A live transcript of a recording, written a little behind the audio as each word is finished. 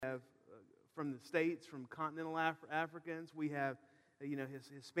from the States, from continental Africans. We have,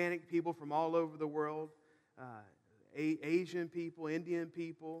 Hispanic people from all over the world, Asian people, Indian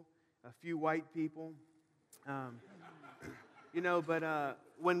people, a few white people. But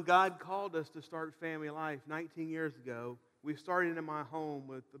when God called us to start Family Life 19 years ago, we started in my home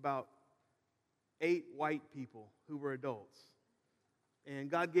with about 8 white people who were adults. And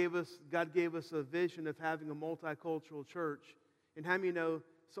God gave us a vision of having a multicultural church. And how many know,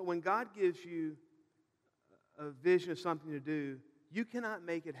 so when God gives you a vision of something to do, you cannot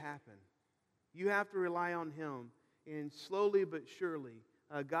make it happen. You have to rely on Him. And slowly but surely,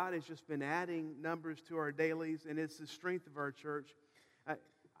 God has just been adding numbers to our dailies, and it's the strength of our church.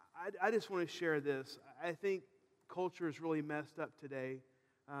 I just want to share this. I think culture is really messed up today,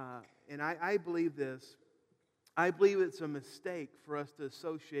 and I believe this. I believe it's a mistake for us to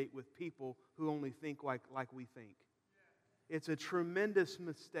associate with people who only think like we think. It's a tremendous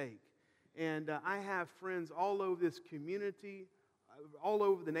mistake. And I have friends all over this community, all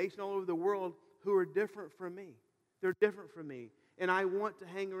over the nation, all over the world, who are different from me. They're different from me. And I want to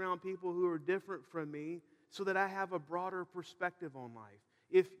hang around people who are different from me so that I have a broader perspective on life.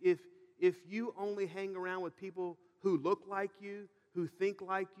 If you only hang around with people who look like you, who think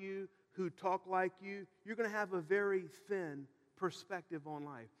like you, who talk like you, you're going to have a very thin perspective on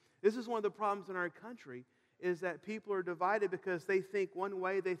life. This is one of the problems in our country, is that people are divided because they think one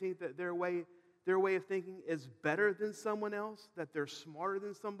way, they think that their way of thinking is better than someone else, that they're smarter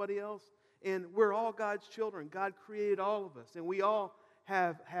than somebody else. And we're all God's children. God created all of us. And we all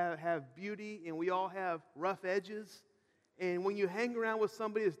have beauty, and we all have rough edges. And when you hang around with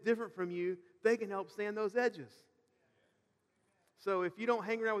somebody that's different from you, they can help stand those edges. So if you don't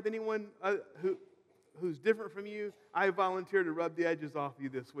hang around with anyone who's different from you, I volunteer to rub the edges off you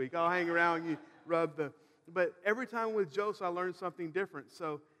this week. I'll hang around you, But every time with Joseph, I learned something different.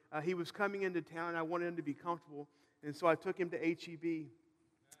 So he was coming into town, and I wanted him to be comfortable. And so I took him to H-E-B.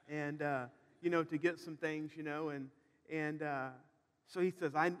 And, to get some things, and so he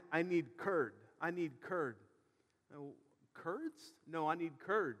says, I need curd. I need curd. Oh, curds? No, I need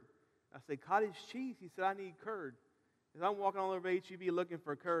curd. I say, cottage cheese? He said, I need curd. As I'm walking all over H-E-B looking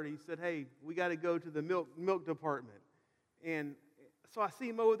for curd, he said, hey, we got to go to the milk department. And so I see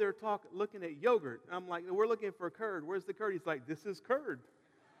him over there looking at yogurt. I'm like, we're looking for curd. Where's the curd? He's like, this is curd.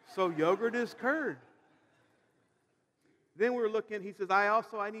 So yogurt is curd. Then we were looking, he says,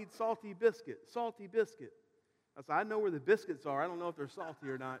 I need salty biscuit. Salty biscuit. I said, I know where the biscuits are. I don't know if they're salty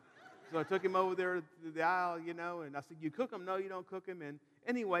or not. So I took him over there to the aisle, and I said, you cook them? No, you don't cook them. And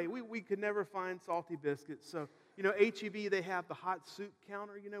anyway, we could never find salty biscuits. So, H-E-B, they have the hot soup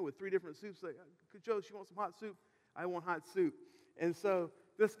counter, with 3 different soups. Like, Joe, you want some hot soup? I want hot soup. And so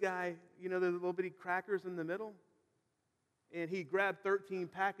this guy, there's little bitty crackers in the middle. And he grabbed 13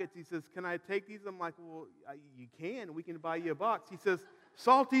 packets. He says, can I take these? I'm like, well, you can. We can buy you a box. He says,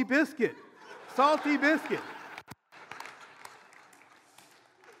 salty biscuit. Salty biscuit.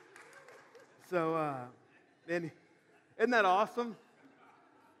 So, and isn't that awesome?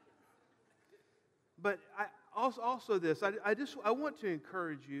 But also this, I want to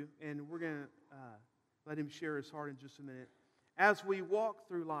encourage you, and we're going to let him share his heart in just a minute. As we walk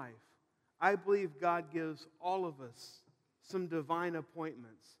through life, I believe God gives all of us some divine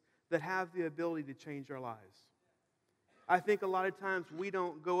appointments that have the ability to change our lives. I think a lot of times we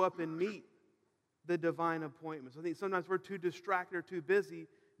don't go up and meet the divine appointments. I think sometimes we're too distracted or too busy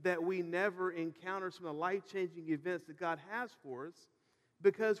that we never encounter some of the life-changing events that God has for us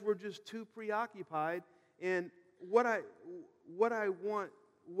because we're just too preoccupied. And what I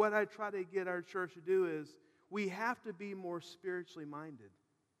try to get our church to do is we have to be more spiritually minded.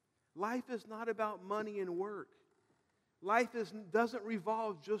 Life is not about money and work. Life doesn't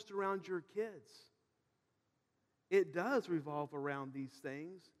revolve just around your kids. It does revolve around these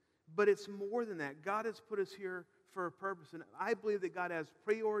things, but it's more than that. God has put us here for a purpose, and I believe that God has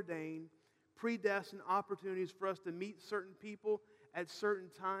preordained, predestined opportunities for us to meet certain people at certain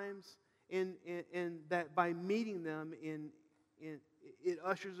times, and that by meeting them, it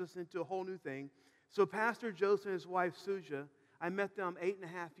ushers us into a whole new thing. So Pastor Joseph and his wife, Suja, I met them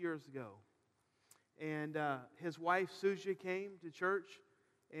 8.5 years ago. And his wife, Suja, came to church,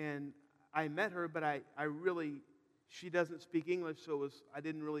 and I met her, but she doesn't speak English, so I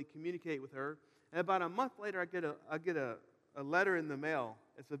didn't really communicate with her. And about a month later, I get a letter in the mail.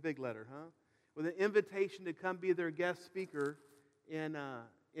 It's a big letter, huh? With an invitation to come be their guest speaker in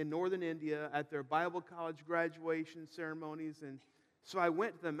northern India at their Bible college graduation ceremonies. And so I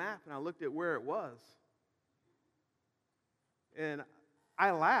went to the map, and I looked at where it was. And I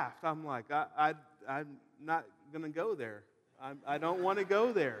laughed. I'm like, I'm not going to go there. I don't want to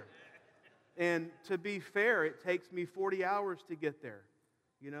go there. And to be fair, it takes me 40 hours to get there.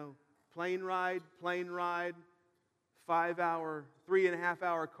 Plane ride, 5-hour,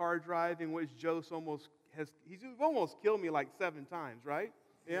 3.5-hour car drive, in which Jose he's almost killed me like 7 times, right?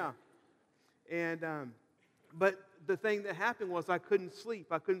 Yeah. And, but the thing that happened was I couldn't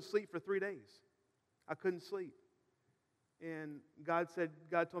sleep. I couldn't sleep for 3 days. I couldn't sleep. And God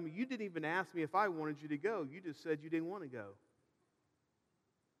told me, you didn't even ask me if I wanted you to go. You just said you didn't want to go.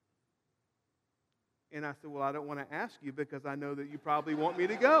 And I said, well, I don't want to ask you because I know that you probably want me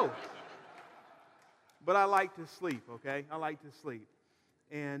to go. But I like to sleep, okay? I like to sleep.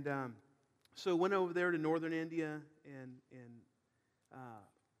 And so went over there to northern India and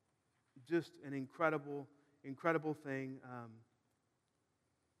just an incredible thing.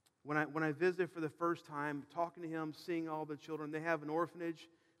 When I visited for the first time, talking to him, seeing all the children, they have an orphanage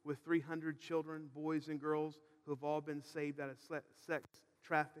with 300 children, boys and girls, who have all been saved out of sex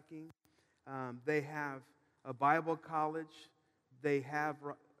trafficking. They have a Bible college. They have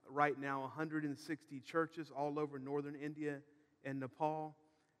right now 160 churches all over northern India and Nepal.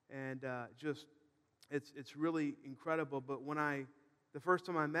 And it's really incredible. But the first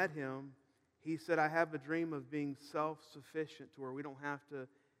time I met him, he said, I have a dream of being self-sufficient to where we don't have to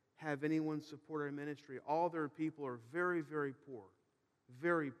have anyone support our ministry. All their people are very, very poor.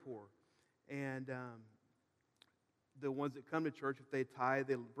 Very poor. And the ones that come to church, if they tithe,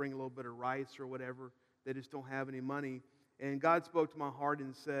 they'll bring a little bit of rice or whatever. They just don't have any money. And God spoke to my heart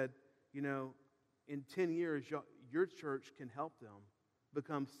and said, in 10 years, your church can help them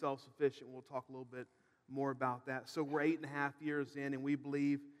become self-sufficient. We'll talk a little bit more about that. So we're 8.5 years in, and we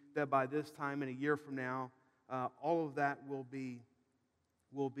believe that by this time, in a year from now, all of that will be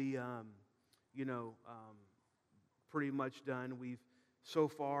pretty much done. We've so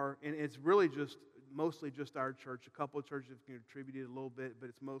far, and it's really mostly just our church. A couple of churches have contributed a little bit, but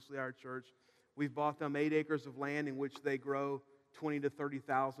it's mostly our church. We've bought them 8 acres of land in which they grow 20 to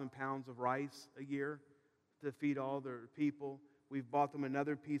 30,000 pounds of rice a year to feed all their people. We've bought them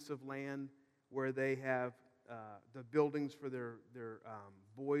another piece of land where they have the buildings for their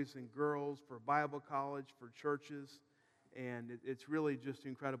boys and girls, for Bible college, for churches, and it's really just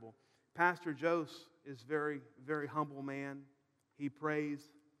incredible. Pastor Jose is very, very humble man. He prays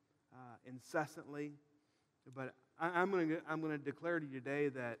incessantly, but I'm going to declare to you today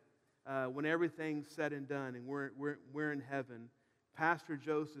that when everything's said and done and we're in heaven, Pastor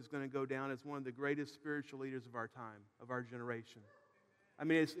Jose is going to go down as one of the greatest spiritual leaders of our time, of our generation. I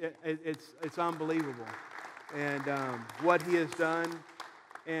mean, it's unbelievable, and what he has done.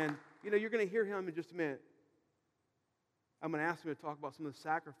 And you're going to hear him in just a minute. I'm going to ask him to talk about some of the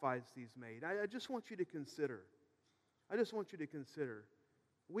sacrifices he's made. I just want you to consider.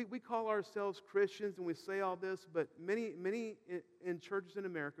 We call ourselves Christians and we say all this, but many in churches in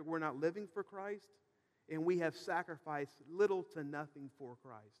America, we're not living for Christ, and we have sacrificed little to nothing for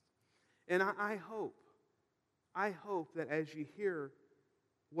Christ. And I hope that as you hear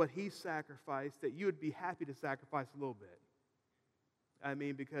what he sacrificed, that you would be happy to sacrifice a little bit. I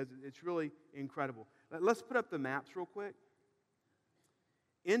mean, because it's really incredible. Let's put up the maps real quick.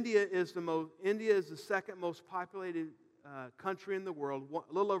 India is the second most populated country in the world,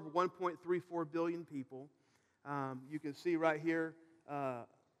 a little over 1.34 billion people. You can see right here.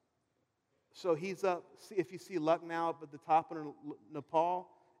 So he's up. If you see Lucknow up at the top of Nepal,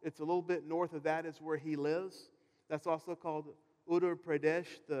 it's a little bit north of that is where he lives. That's also called Uttar Pradesh,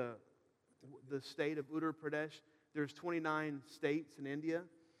 the state of Uttar Pradesh. There's 29 states in India.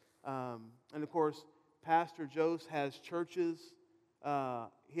 And of course, Pastor Jose has churches.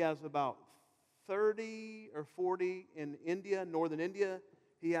 He has about 30 or 40 in India, northern India.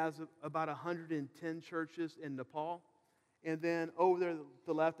 He has about 110 churches in Nepal. And then over there to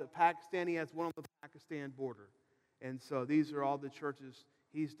the left at Pakistan, he has one on the Pakistan border. And so these are all the churches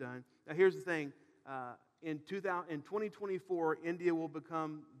he's done. Now here's the thing. In 2024, India will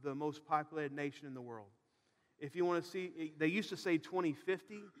become the most populated nation in the world. If you want to see, they used to say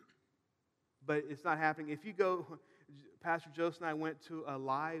 2050, but it's not happening. If you go, Pastor Jose and I went to a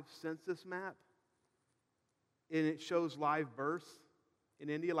live census map, and it shows live births in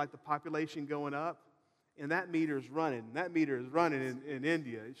India, like the population going up, and that meter is running. That meter is running in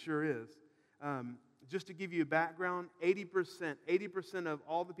India. It sure is. Just to give you a background, 80% of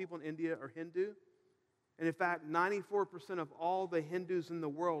all the people in India are Hindu. And in fact, 94% of all the Hindus in the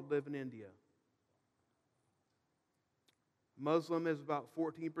world live in India. Muslim is about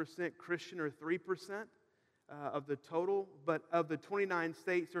 14%, Christian are 3% of the total. But of the 29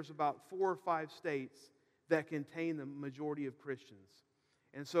 states, there's about 4 or 5 states that contain the majority of Christians.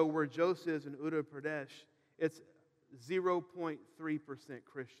 And so where Jose is in Uttar Pradesh, it's 0.3%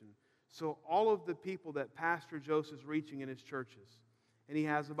 Christian. So all of the people that Pastor Joseph is reaching in his churches, and he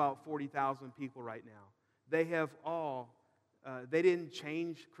has about 40,000 people right now, they have all, they didn't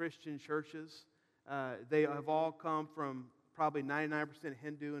change Christian churches. They have all come from probably 99%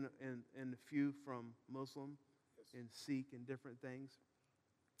 Hindu and a few from Muslim and Sikh and different things.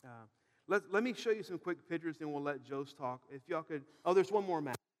 Let me show you some quick pictures, then we'll let Jose talk. If y'all could, oh, there's one more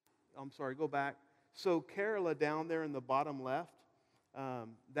map. I'm sorry, go back. So Kerala down there in the bottom left,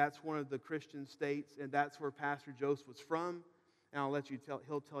 that's one of the Christian states, and that's where Pastor Joseph was from. And I'll let you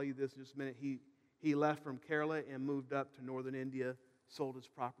he'll tell you this in just a minute. He left from Kerala and moved up to northern India, sold his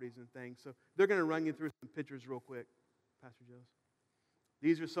properties and things. So they're going to run you through some pictures real quick, Pastor Joseph.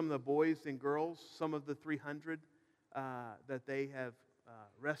 These are some of the boys and girls, some of the 300 that they have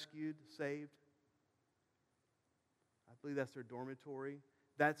rescued, saved. I believe that's their dormitory.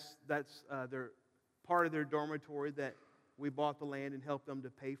 That's their part of their dormitory that we bought the land and helped them to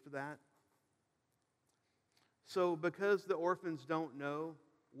pay for that. So because the orphans don't know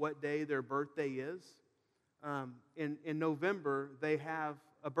what day their birthday is, in November they have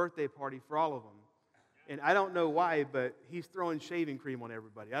a birthday party for all of them. And I don't know why, but he's throwing shaving cream on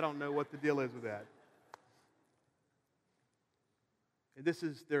everybody. I don't know what the deal is with that. And this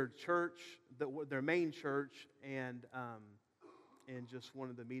is their church, their main church, and just one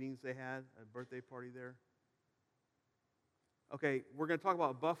of the meetings they had, a birthday party there. Okay, we're going to talk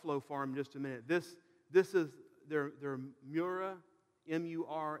about Buffalo Farm in just a minute. This is their Murrah,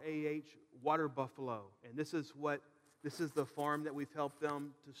 M-U-R-A-H, water buffalo. And this is the farm that we've helped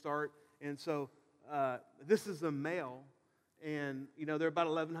them to start. And so this is a male, and they're about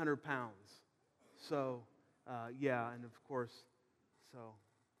 1,100 pounds. So yeah, and of course, so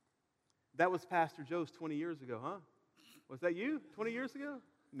that was Pastor Joe's 20 years ago, huh? Was that you 20 years ago?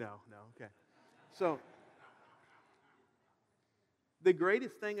 No, okay. So the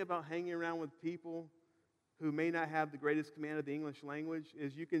greatest thing about hanging around with people who may not have the greatest command of the English language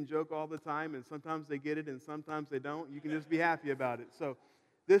is you can joke all the time, and sometimes they get it and sometimes they don't. You can just be happy about it. So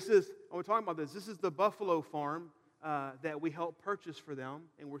we're talking about this. This is the Buffalo Farm that we helped purchase for them,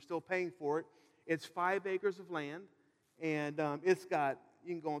 and we're still paying for it. It's 5 acres of land, and it's got,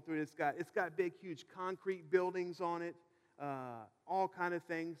 you can go through it, it's got big, huge concrete buildings on it, all kind of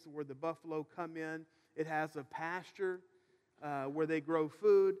things where the buffalo come in. It has a pasture where they grow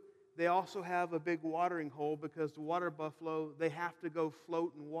food. They also have a big watering hole because the water buffalo, they have to go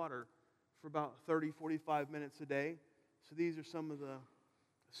float in water for about 30, 45 minutes a day. So these are some of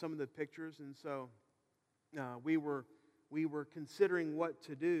the pictures. And so we were considering what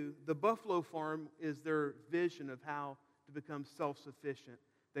to do. The Buffalo Farm is their vision of how to become self-sufficient.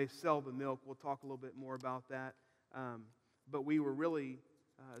 They sell the milk. We'll talk a little bit more about that. But we were really,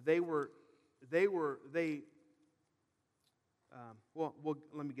 well,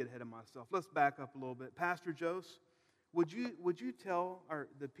 let me get ahead of myself. Let's back up a little bit. Pastor Jose, would you tell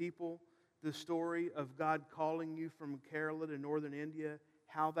the people the story of God calling you from Kerala to northern India,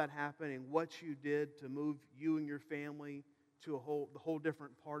 how that happened, and what you did to move you and your family to the whole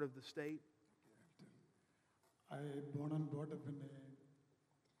different part of the state? I born and brought up in a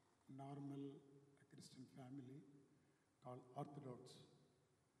normal Christian family called Orthodox.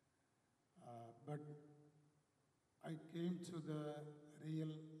 But I came to the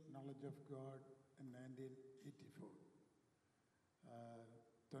real knowledge of God in 1984,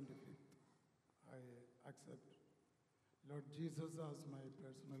 25th. I accept Lord Jesus as my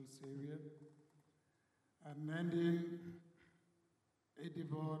personal Savior. And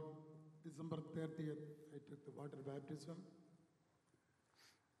 1984, December 30th, I took the water baptism.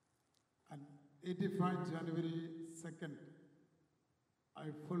 And 85, January 2nd,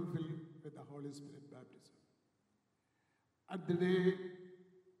 I fulfilled with the Holy Spirit baptism. At the day,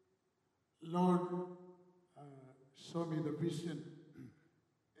 Lord, show me the vision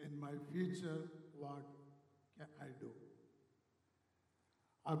in my future, what can I do?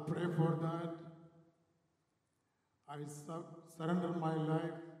 I pray for that. I surrender my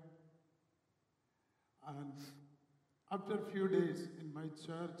life. And after a few days in my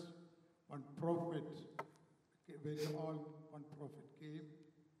church, one prophet came,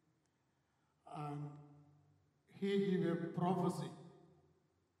 and he gave a prophecy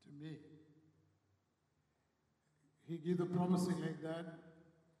to me. He gave the prophecy like that.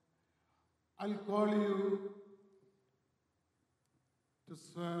 I'll call you to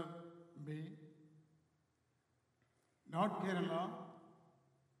serve me, not Kerala.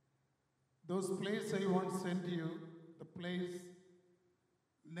 Those places I want to send you, the place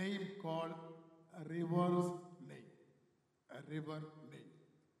name called a river's name, a river name.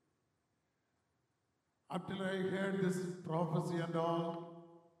 After I heard this prophecy and all,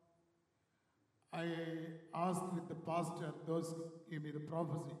 I asked with the pastor, those gave me the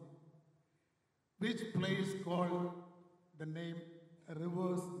prophecy, which place called the name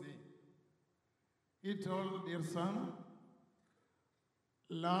River's name. He told, dear son,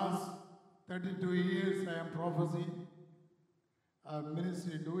 last 32 years I am prophesying,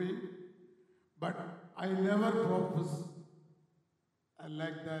 ministry doing, but I never prophesy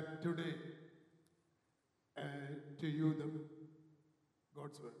like that today to you,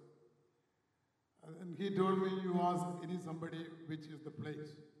 God's word. And he told me, you ask any somebody which is the place.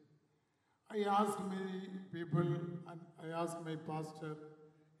 I asked many people, and I asked my pastor.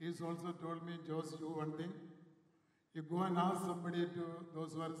 He's also told me, Jose, you one thing. You go and ask somebody to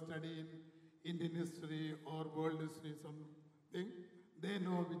those who are studying Indian history or world history, something, they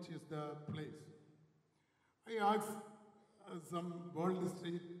know which is the place. I asked some world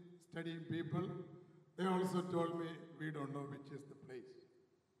history studying people. They also told me, we don't know which is the place.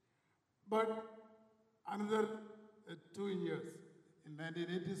 But another 2 years, in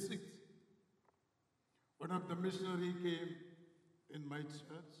 1986, one of the missionaries came in my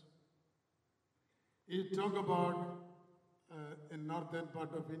church. He talked about in northern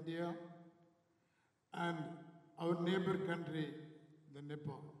part of India and our neighbor country, the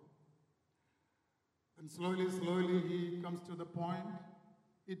Nepal. And slowly he comes to the point.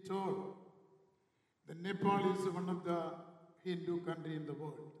 He told, the Nepal is one of the Hindu country in the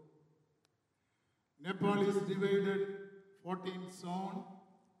world. Nepal is divided 14 zones.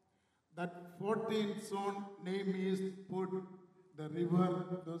 That 14th zone name is put the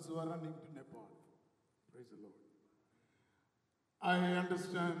river, those who are running to Nepal. Praise the Lord. I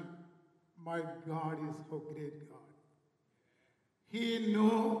understand my God is a great God. He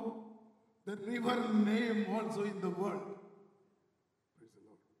knows the river name also in the world. Praise the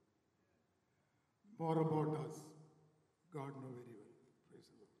Lord. More about us, God knows very well. Praise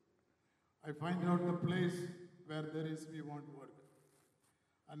the Lord. I find out the place where there is we want work.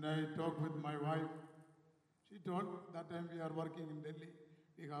 And I talked with my wife. She told that time we are working in Delhi.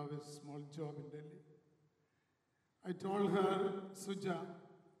 We have a small job in Delhi. I told her, Suja,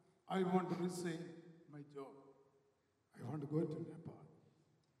 I want to resign my job. I want to go to Nepal.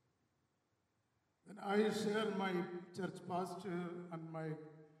 Then I share my church pastor and my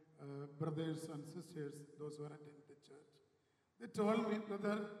brothers and sisters, those who are attending the church. They told me,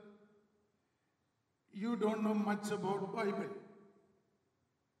 brother, you don't know much about Bible.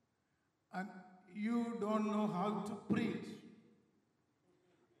 And you don't know how to preach.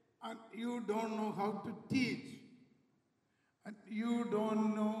 And you don't know how to teach. And you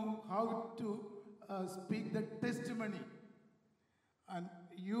don't know how to speak the testimony. And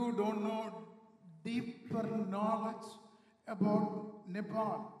you don't know deeper knowledge about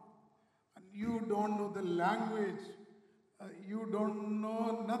Nepal. And you don't know the language. You don't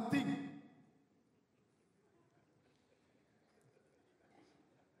know nothing.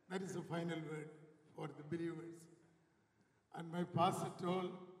 That is the final word for the believers. And my pastor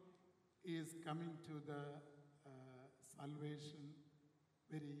told he is coming to the salvation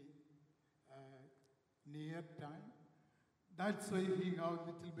very near time. That's why he have a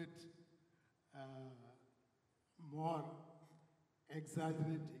little bit more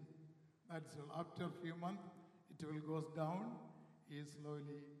exaggerating. That's all. After a few months, it will goes down. He is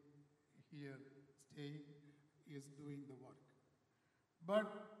slowly here, staying. He is doing the work.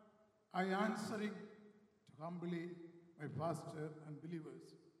 But I answering to humbly my pastor and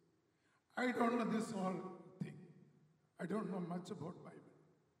believers. I don't know this whole thing. I don't know much about Bible.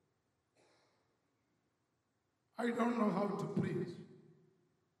 I don't know how to preach.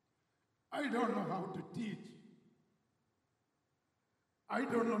 I don't know how to teach. I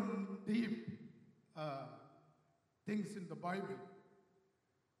don't know deep things in the Bible.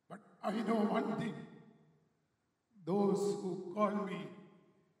 But I know one thing. Those who call me,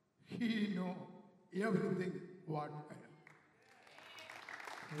 he know everything what I am.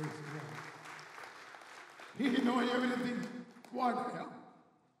 Praise God. He know everything what I am.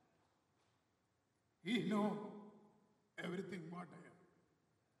 He know everything what I am.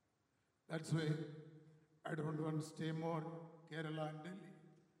 That's why I don't want to stay more Kerala and Delhi.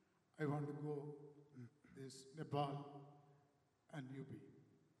 I want to go this Nepal and UP.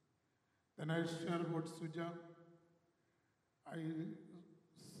 Then I share about Suja. I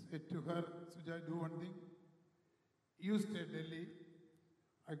said to her, Suja, do one thing. You stay Delhi,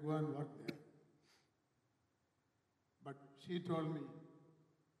 I go and work there. But she told me,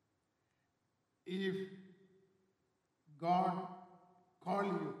 if God call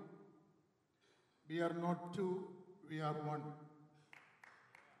you, we are not two, we are one.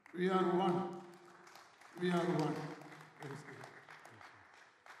 We are one. We are one.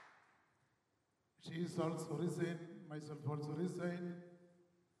 She is also resigned, myself also resigned.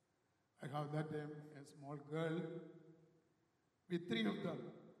 I have that time a small girl. We three of them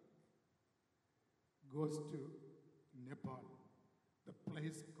goes to Nepal, the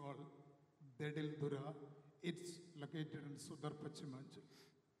place called Dedil Dura. It's located in Sudar Pachimanchal.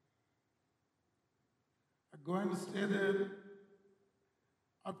 I go and stay there.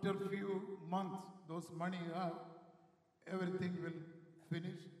 After a few months, those money you have, everything will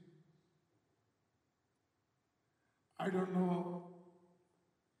finish. I don't know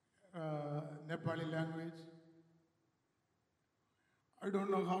Nepali language. I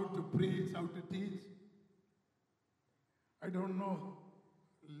don't know how to preach, how to teach. I don't know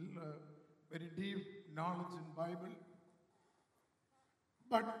very deep knowledge in Bible.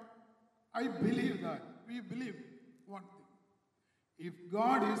 But I believe that, we believe one thing. If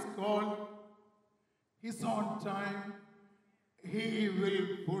God is called, His own time, He will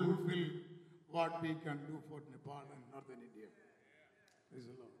fulfill what we can do for Nepal and Northern India. Praise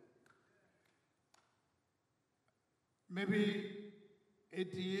the Lord. Maybe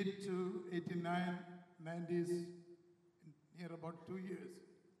 88 to 89, 90s, near about 2 years,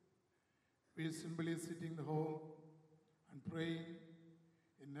 we are simply sitting at home and praying.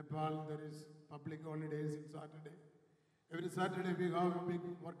 In Nepal, there is public holidays in Saturday. Every Saturday we have a big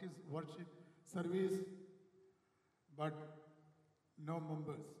worship service, but no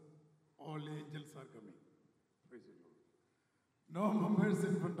members. All angels are coming. Praise the Lord. No members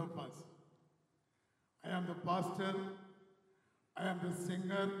in front of us. I am the pastor. I am the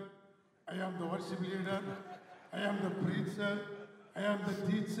singer. I am the worship leader. I am the preacher. I am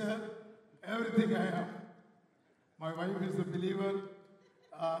the teacher. Everything I am. My wife is a believer,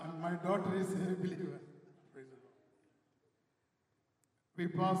 and my daughter is a believer. Praise the Lord. We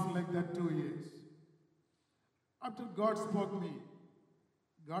passed like that 2 years. After God spoke me,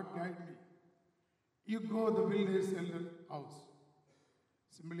 God guided me. You go to the village elder house.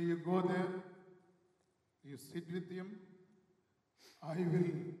 Simply you go there, you sit with him. I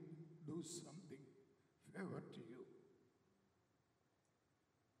will do something favor to you.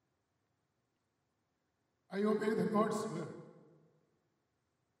 I obey the God's word.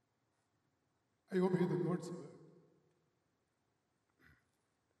 I obey the God's word.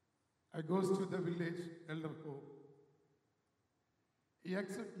 I goes to the village elder home. He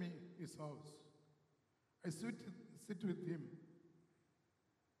accepts me his house. I sit with him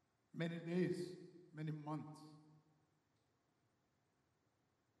many days, many months.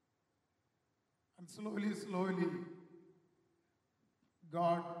 And slowly,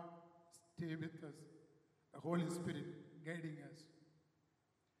 God stay with us, the Holy Spirit guiding us.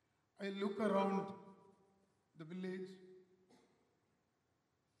 I look around the village,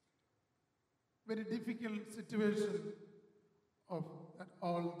 very difficult situation of that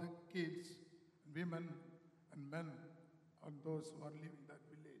all the kids, women and men and those who are living that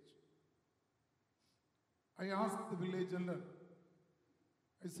village. I asked the village elder,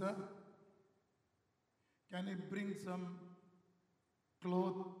 I said, can you bring some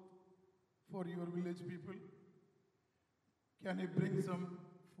cloth for your village people? Can you bring some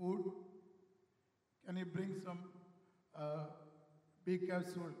food? Can you bring some B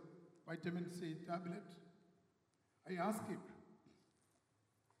capsule, vitamin C tablet? I asked him.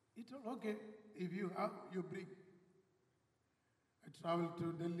 He told, okay, if you have, you bring. I traveled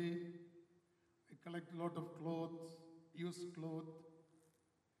to Delhi. I collect a lot of clothes, used clothes,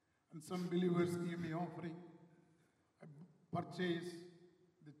 and some believers give me offering. I purchase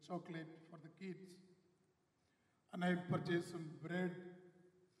the chocolate for the kids, and I purchase some bread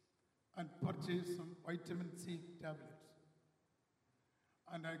and purchase some vitamin C tablets.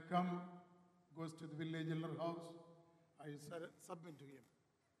 And I goes to the village elder house. I submit to him.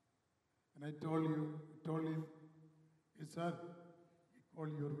 And I told him, yes, sir, you call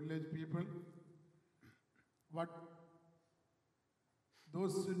your village people. What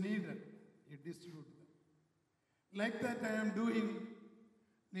those who need it, you distribute them. Like that I am doing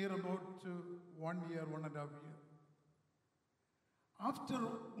near about 1 year, 1.5 years. After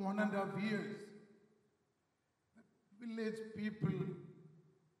 1.5 years, the village people,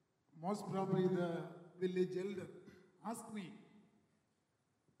 most probably the village elder, asked me,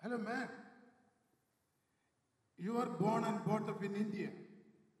 hello man, you are born and brought up in India.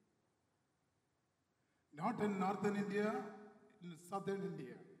 Not in northern India, in southern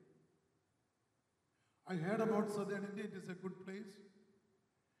India. I heard about southern India, it is a good place.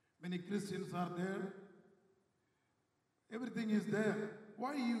 Many Christians are there. Everything is there.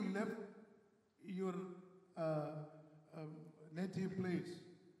 Why you left your native place,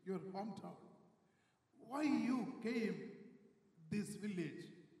 your hometown? Why you came this village?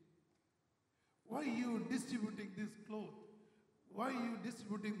 Why why you distributing this cloth? Why you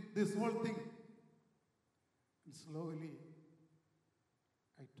distributing this whole thing? And slowly,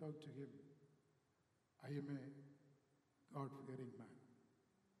 I talked to him. I am a God-fearing man.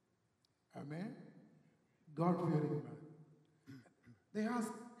 I'm a God-fearing man. They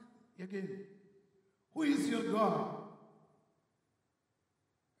ask again, who is your God?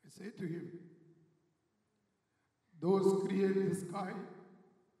 I say to him, those create the sky,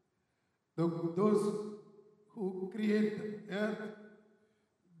 those who create the earth,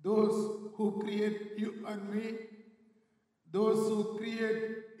 those who create you and me, those who create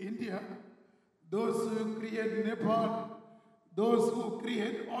India, those who create Nepal, those who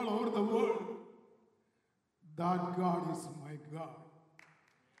create all over the world. That God is my God.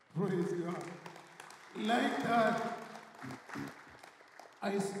 Praise God. Like that,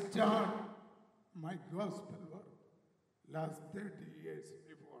 I start my gospel work last 30 years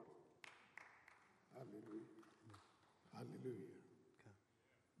before. Hallelujah. Hallelujah. Okay.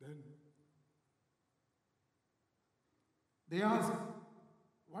 Then they asked,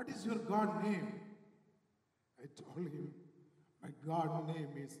 what is your God name? I told him, my God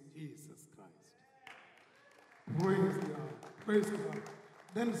name is Jesus Christ. Praise God. Praise God.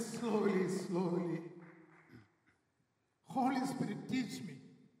 Then slowly, Holy Spirit teach me.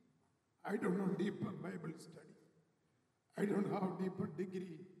 I don't know deeper Bible study. I don't have deeper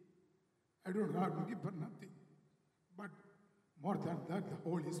degree. I don't have deeper nothing. But more than that, the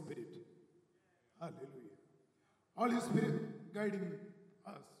Holy Spirit. Hallelujah. Holy Spirit guiding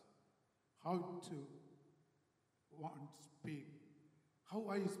us how to want to speak. How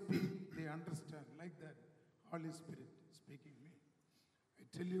I speak, they understand. Like that, Holy Spirit speaking me. I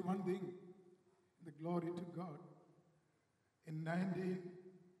tell you one thing, the glory to God. In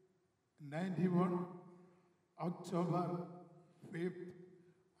 1991, October 5th,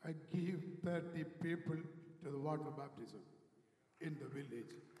 I give 30 people to the water baptism in the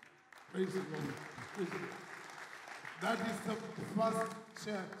village. Praise the Lord. Praise the Lord. That is the first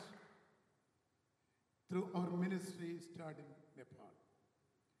church through our ministry starting Nepal.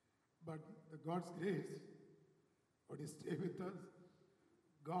 But the God's grace would stay with us.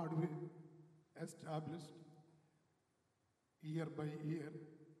 God will establish year by year,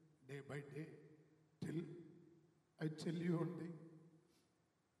 day by day, till I tell you one thing,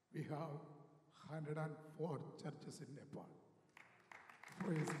 we have 104 churches in Nepal.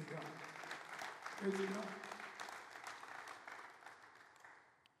 Praise God. Praise God.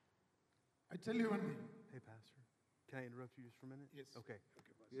 I tell you one thing. Hey, Pastor, can I interrupt you just for a minute? Yes. Okay.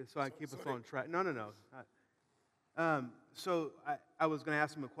 Pastor. Yeah, so I keep us Sorry. on track. No. So I was going to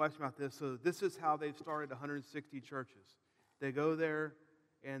ask him a question about this. So this is how they've started 160 churches. They go there,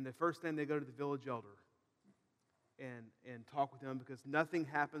 and the first thing they go to the village elder and talk with them, because nothing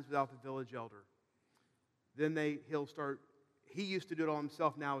happens without the village elder. Then he'll start. He used to do it all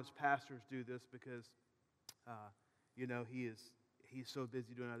himself. Now his pastors do this because, he's so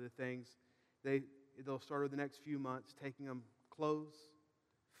busy doing other things. They'll start over the next few months taking them clothes,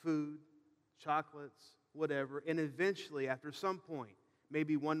 food, chocolates, whatever, and eventually, after some point,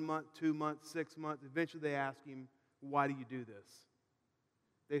 maybe 1 month, 2 months, 6 months, eventually they ask him, why do you do this?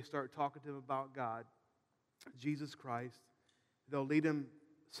 They start talking to him about God, Jesus Christ. They'll lead him,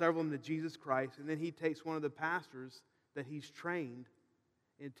 several of them to Jesus Christ, and then he takes one of the pastors that he's trained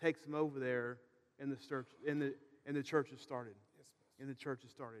and takes them over there, and the church is started. Yes, Pastor. And the church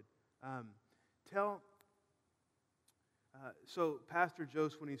is started. So Pastor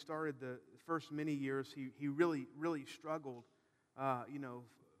Joseph, when he started the first many years, he really, really struggled,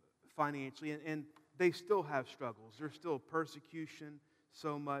 financially, and they still have struggles. There's still persecution,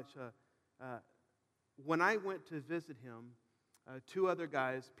 so much. When I went to visit him, two other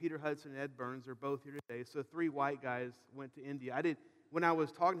guys, Peter Hudson and Ed Burns, are both here today. So 3 white guys went to India. When I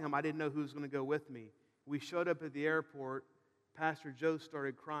was talking to him, I didn't know who was going to go with me. We showed up at the airport. Pastor Joe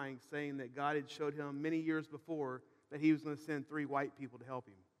started crying, saying that God had showed him many years before that he was going to send 3 white people to help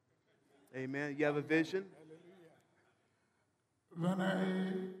him. Amen. You have a vision? When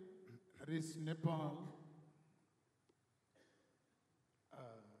I reached Nepal,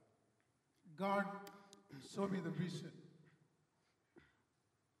 God showed me the vision.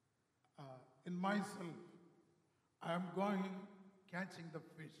 In myself, I am going catching the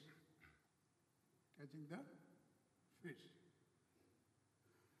fish. Catching the fish.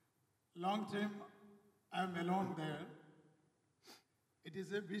 Long time I am alone there. It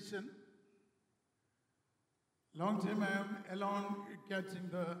is a vision. Long time I am alone catching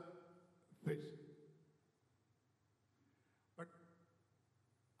the fish. But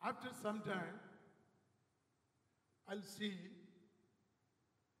after some time, I'll see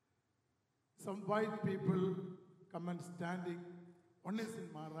some white people come and standing. One is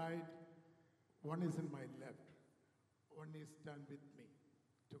in my right, one is in my left. One is stand with me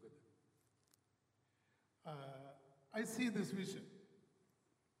together. I see this vision.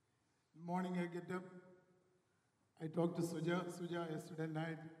 Morning I get up. I talk to Suja. Suja, yesterday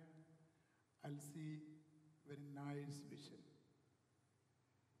night, I'll see very nice vision.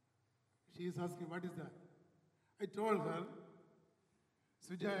 She is asking, what is that? I told her,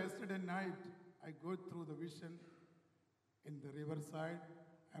 Suja, yesterday night, I go through the vision in the riverside.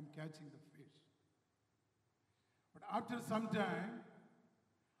 I'm catching the fish. But after some time,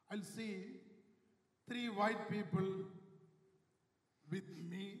 I'll see 3 white people with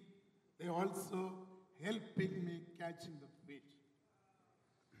me. They also helping me catching the fish.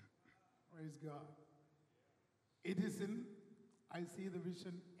 Praise God. It is in, I see the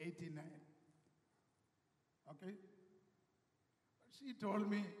vision 89. Okay? She told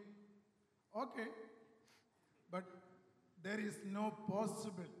me, okay, but there is no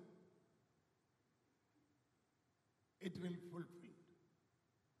possible it will fulfill.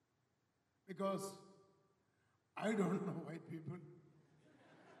 Because I don't know white people.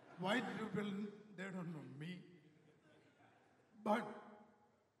 White people, they don't know me. But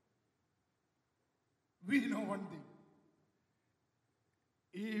we know one thing.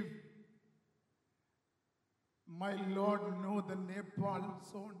 If my Lord know the Nepal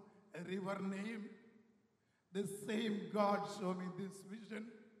zone, a river name, the same God showed me this vision.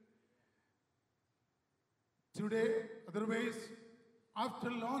 Today, otherwise, after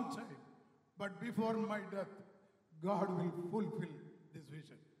a long time, but before my death, God will fulfill this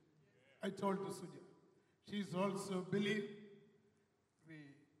vision. I told to Suja. She's also believed. We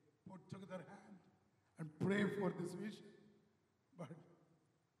put together hand and pray for this vision. But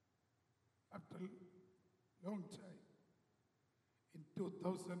after a long time, in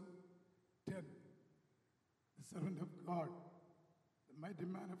 2010, the servant of God, the mighty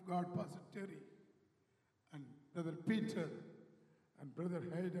man of God, Pastor Terry, and Brother Peter and Brother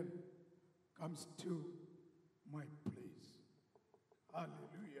Hayden comes to my place.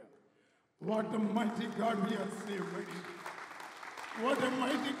 Hallelujah. What a mighty God we are saved. What a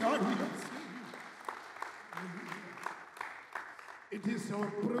mighty God we are saved. Hallelujah. It is our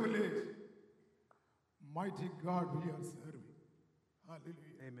privilege. Mighty God we are serving.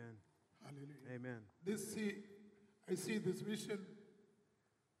 Hallelujah. Amen. Hallelujah. Amen. I see this vision.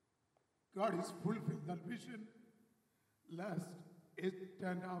 God is fulfilled that vision. Last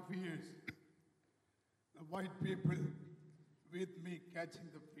 8.5 years, the white people with me catching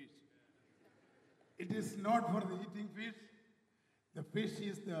the fish. It is not for the eating fish. The fish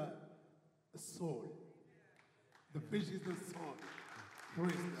is the soul. The fish is the soul.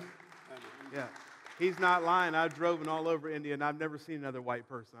 Praise God. Yeah. He's not lying. I've driven all over India, and I've never seen another white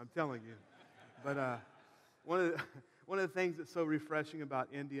person. I'm telling you. But one of the things that's so refreshing about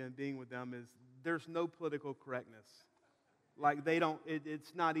India and being with them is there's no political correctness. Like they don't.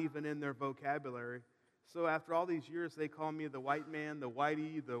 It's not even in their vocabulary. So after all these years, they call me the white man, the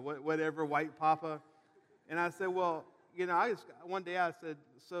whitey, the whatever, white papa. And I said, well, you know, one day I said,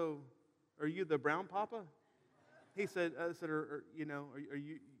 so are you the brown papa? He said, are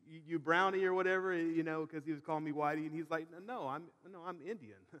you brownie or whatever, you know, because he was calling me whitey. And he's like, no, I'm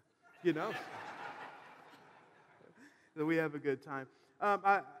Indian, you know. So we have a good time.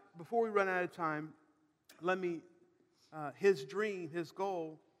 Before we run out of time, his dream, his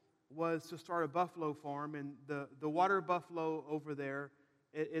goal was to start a buffalo farm, and the water buffalo over there,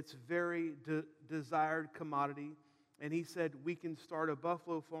 it's very desired commodity. And he said, we can start a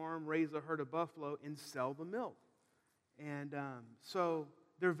buffalo farm, raise a herd of buffalo, and sell the milk. And so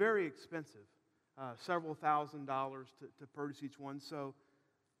they're very expensive, several $1,000s to purchase each one. So,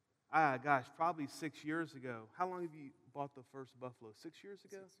 probably 6 years ago. How long have you bought the first buffalo? 6 years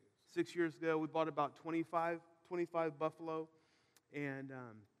ago? 6 years ago, we bought about 25 buffalo, and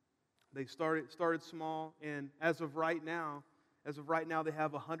they started small. And as of right now, they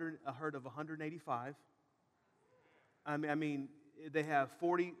have a herd of 185. I mean, they have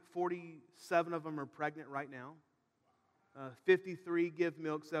 47 of them are pregnant right now. 53 give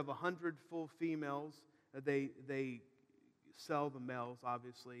milk. So they have 100 full females. They sell the males,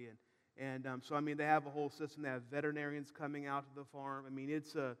 obviously, and so I mean they have a whole system. They have veterinarians coming out to the farm. I mean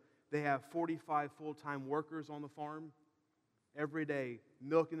they have 45 full-time workers on the farm every day,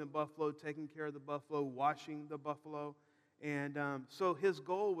 milking the buffalo, taking care of the buffalo, washing the buffalo, and so his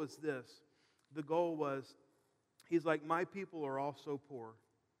goal was this. The goal was, he's like, my people are all so poor.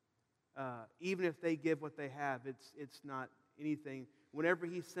 Even if they give what they have, it's not anything. Whenever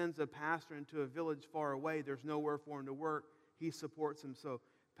he sends a pastor into a village far away, there's nowhere for him to work. He supports him. So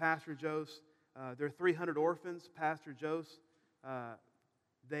Pastor Jose, There are 300 orphans. Pastor Jose,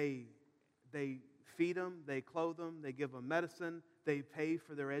 they feed them, they clothe them, they give them medicine, they pay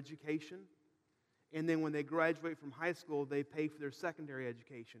for their education. And then when they graduate from high school, they pay for their secondary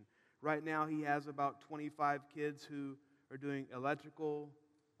education. Right now, he has about 25 kids who are doing electrical,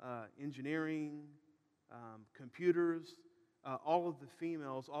 engineering, computers. All of the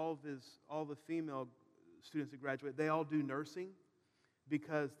females, all the female students that graduate, they all do nursing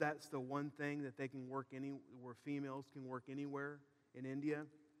because that's the one thing that they can work where females can work anywhere in India.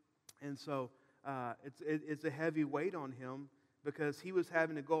 And so it's a heavy weight on him because he was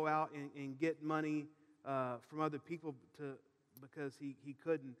having to go out and get money from other people because he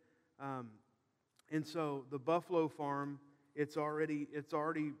couldn't. And so the buffalo farm, it's already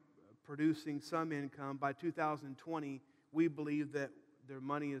producing some income. By 2020, we believe that their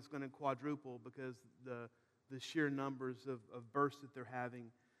money is going to quadruple because the sheer numbers of births that they're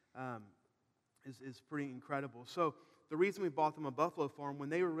having is pretty incredible. So the reason we bought them a buffalo farm, when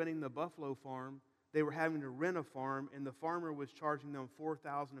they were renting the buffalo farm, they were having to rent a farm, and the farmer was charging them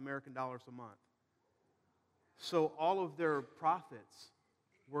 4,000 American dollars a month. So all of their profits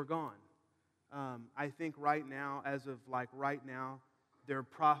were gone. I think right now, as of right now, their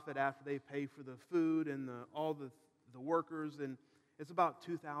profit after they pay for the food and all the workers, and it's about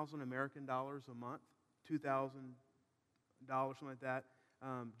 2,000 American dollars a month, $2,000, something like that.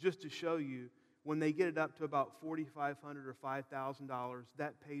 Just to show you, when they get it up to about $4,500 or $5,000,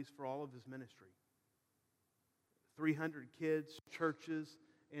 that pays for all of his ministry. 300 kids, churches,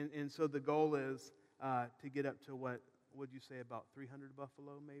 and so the goal is to get up to what would you say, about 300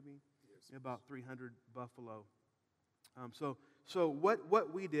 buffalo, maybe? Yes. About 300 buffalo. So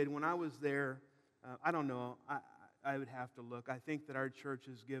what we did when I was there, I don't know. I would have to look. I think that our church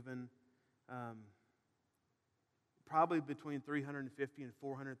has given probably between $350,000 and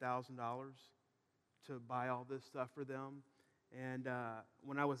 $400,000 to buy all this stuff for them. And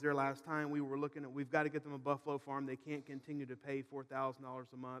when I was there last time, we were looking at, we've got to get them a buffalo farm. They can't continue to pay $4,000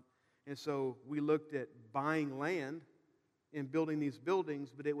 a month. And so we looked at buying land and building these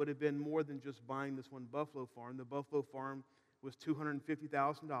buildings, but it would have been more than just buying this one buffalo farm. The buffalo farm was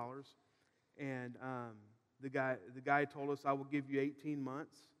 $250,000. And the guy told us, I will give you 18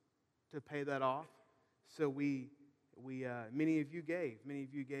 months to pay that off. So many of you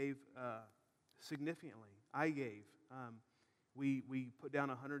gave significantly. I gave. We put down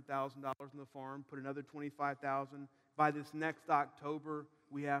 $100,000 in the farm, put another $25,000. By this next October,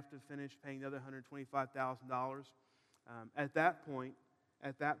 we have to finish paying the other $125,000. At that point,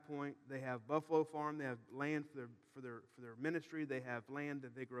 they have buffalo farm. They have land for their ministry. They have land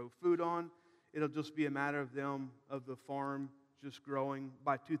that they grow food on. It'll just be a matter of the farm just growing.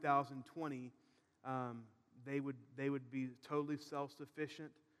 By 2020, they would be totally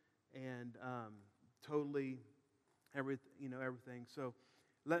self-sufficient and totally everything. So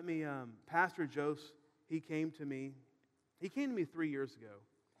let me, Pastor Jose, he came to me 3 years ago,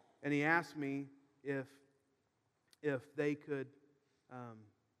 and he asked me if they could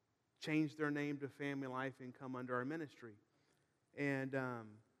change their name to Family Life and come under our ministry. And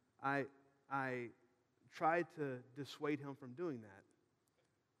I tried to dissuade him from doing that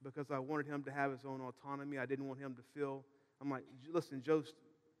because I wanted him to have his own autonomy. I didn't want him to feel, I'm like, listen, Jose,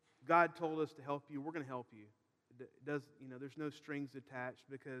 God told us to help you. We're going to help you. There's no strings attached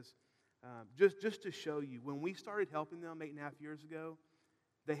because just to show you, when we started helping them 8.5 years ago,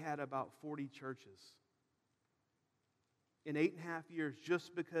 they had about 40 churches. In 8.5 years,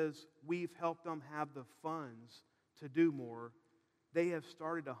 just because we've helped them have the funds to do more, they have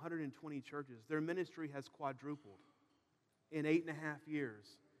started 120 churches. Their ministry has quadrupled in 8.5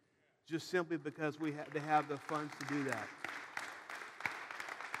 years, just simply because they have the funds to do that.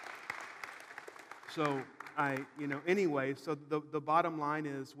 So so the bottom line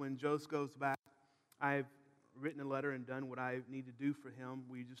is, when Jose goes back, I've written a letter and done what I need to do for him.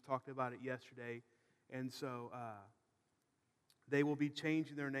 We just talked about it yesterday. And so they will be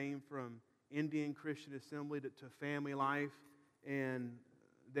changing their name from Indian Christian Assembly to Family Life, and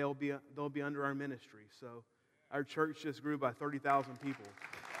they'll be under our ministry. So our church just grew by 30,000 people.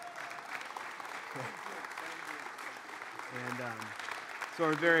 And so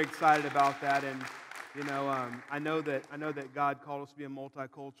we're very excited about that. And I know that God called us to be a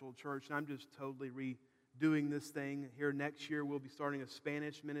multicultural church, and I'm just totally redoing this thing here. Next year we'll be starting a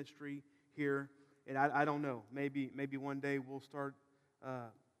Spanish ministry here, and I don't know. Maybe one day we'll start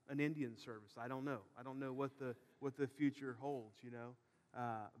an Indian service. I don't know. I don't know what the future holds.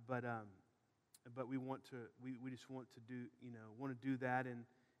 But we want to. We just want to do that.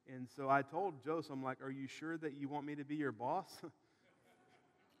 And so I told Jose, I'm like, are you sure that you want me to be your boss?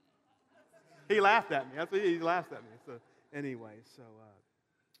 He laughed at me. That's what he laughed at me.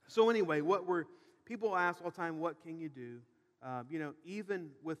 So anyway, people ask all the time, what can you do? Even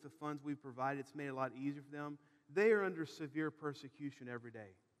with the funds we provide, it's made it a lot easier for them. They are under severe persecution every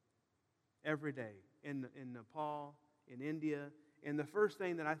day. Every day. In Nepal, in India. And the first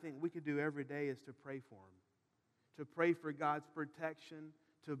thing that I think we could do every day is to pray for them. To pray for God's protection,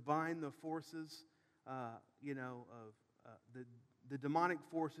 to bind the forces, the demonic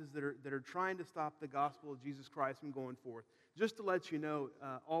forces that are trying to stop the gospel of Jesus Christ from going forth. Just to let you know,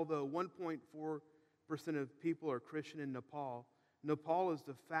 although 1.4% of people are Christian in Nepal, Nepal is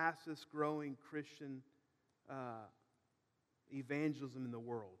the fastest growing Christian evangelism in the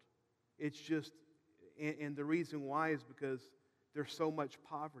world. It's just, and the reason why is because there's so much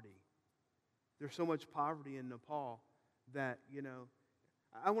poverty. There's so much poverty in Nepal that,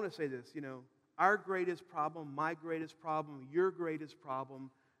 I want to say this, our greatest problem, my greatest problem, your greatest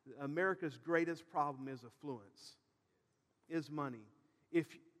problem, America's greatest problem is affluence, is money.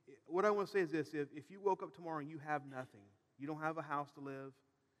 What I want to say is this, if you woke up tomorrow and you have nothing, you don't have a house to live,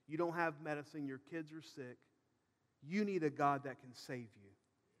 you don't have medicine, your kids are sick, you need a God that can save you.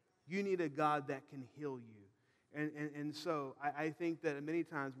 You need a God that can heal you. And so I think that many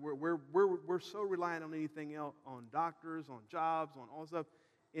times we're so reliant on anything else, on doctors, on jobs, on all stuff.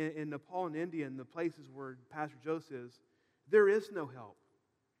 In Nepal and India, and the places where Pastor Joseph is, there is no help.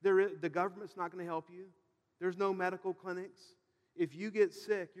 The government's not going to help you. There's no medical clinics. If you get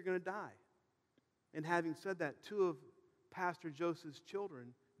sick, you're going to die. And having said that, 2 of Pastor Joseph's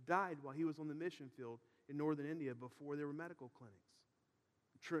children died while he was on the mission field in northern India before there were medical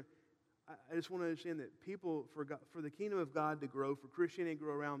clinics. I just want to understand that people, for the kingdom of God to grow, for Christianity to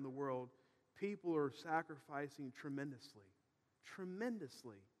grow around the world, people are sacrificing tremendously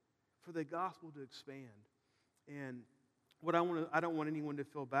for the gospel to expand. And I don't want anyone to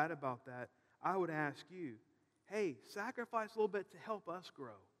feel bad about that. I would ask you, hey, sacrifice a little bit to help us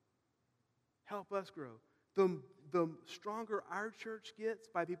grow. Help us grow. The stronger our church gets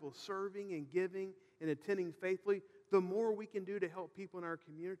by people serving and giving and attending faithfully, the more we can do to help people in our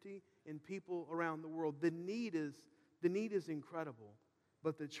community and people around the world. The need is incredible,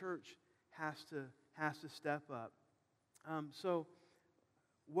 but the church has to step up. So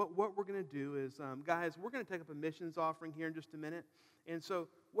what we're going to do is, guys, we're going to take up a missions offering here in just a minute. And so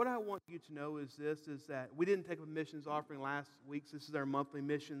what I want you to know is that we didn't take up a missions offering last week. So this is our monthly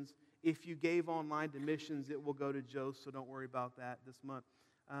missions. If you gave online to missions, it will go to Joe, so don't worry about that this month.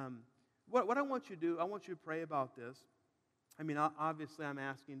 What I want you to do, I want you to pray about this. I mean, obviously I'm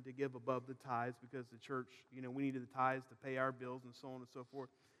asking to give above the tithes because the church, we needed the tithes to pay our bills and so on and so forth.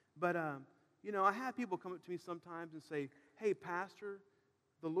 But, I have people come up to me sometimes and say, hey, Pastor,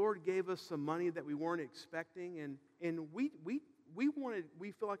 the Lord gave us some money that we weren't expecting, and we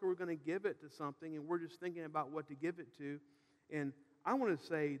feel like we're going to give it to something, and we're just thinking about what to give it to. And I want to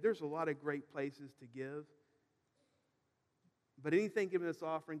say there's a lot of great places to give. But anything given this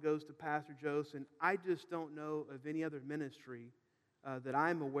offering goes to Pastor Joseph, and I just don't know of any other ministry that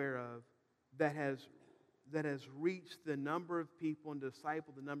I'm aware of that has reached the number of people and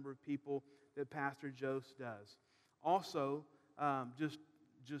discipled the number of people that Pastor Joseph does. Also, just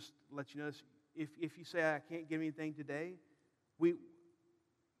let you know this, if you say I can't give anything today, we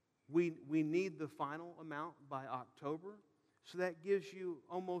need the final amount by October, so that gives you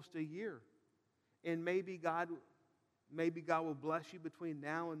almost a year, and maybe God will bless you between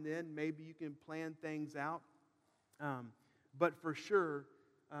now and then. Maybe you can plan things out. But for sure,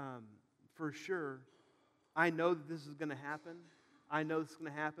 I know that this is going to happen. I know this is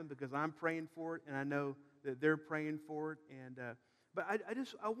going to happen because I'm praying for it, and I know that they're praying for it. But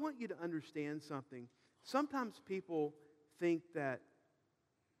I want you to understand something. Sometimes people think that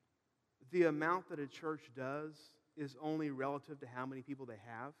the amount that a church does is only relative to how many people they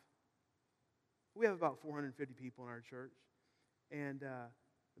have. We have about 450 people in our church,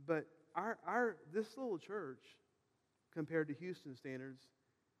 but this little church, compared to Houston standards,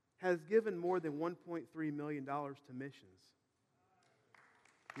 has given more than $1.3 million to missions.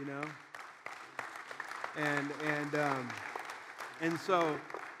 And so,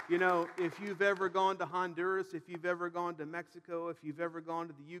 if you've ever gone to Honduras, if you've ever gone to Mexico, if you've ever gone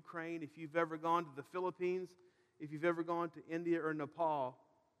to the Ukraine, if you've ever gone to the Philippines, if you've ever gone to India or Nepal,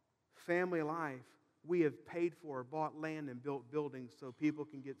 Family Life, we have paid for, bought land, and built buildings so people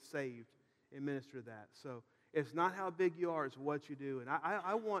can get saved and minister to that. So it's not how big you are, it's what you do. And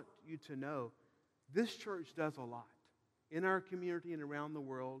I want you to know this church does a lot in our community and around the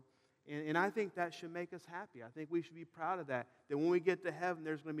world. And I think that should make us happy. I think we should be proud of that. That when we get to heaven,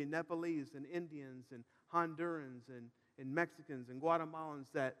 there's going to be Nepalese and Indians and Hondurans and Mexicans and Guatemalans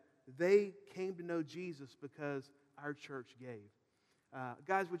that they came to know Jesus because our church gave.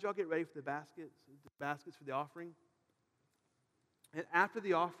 Guys, would y'all get ready for the baskets for the offering? And after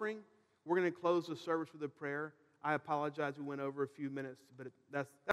the offering, we're going to close the service with a prayer. I apologize, we went over a few minutes, but that's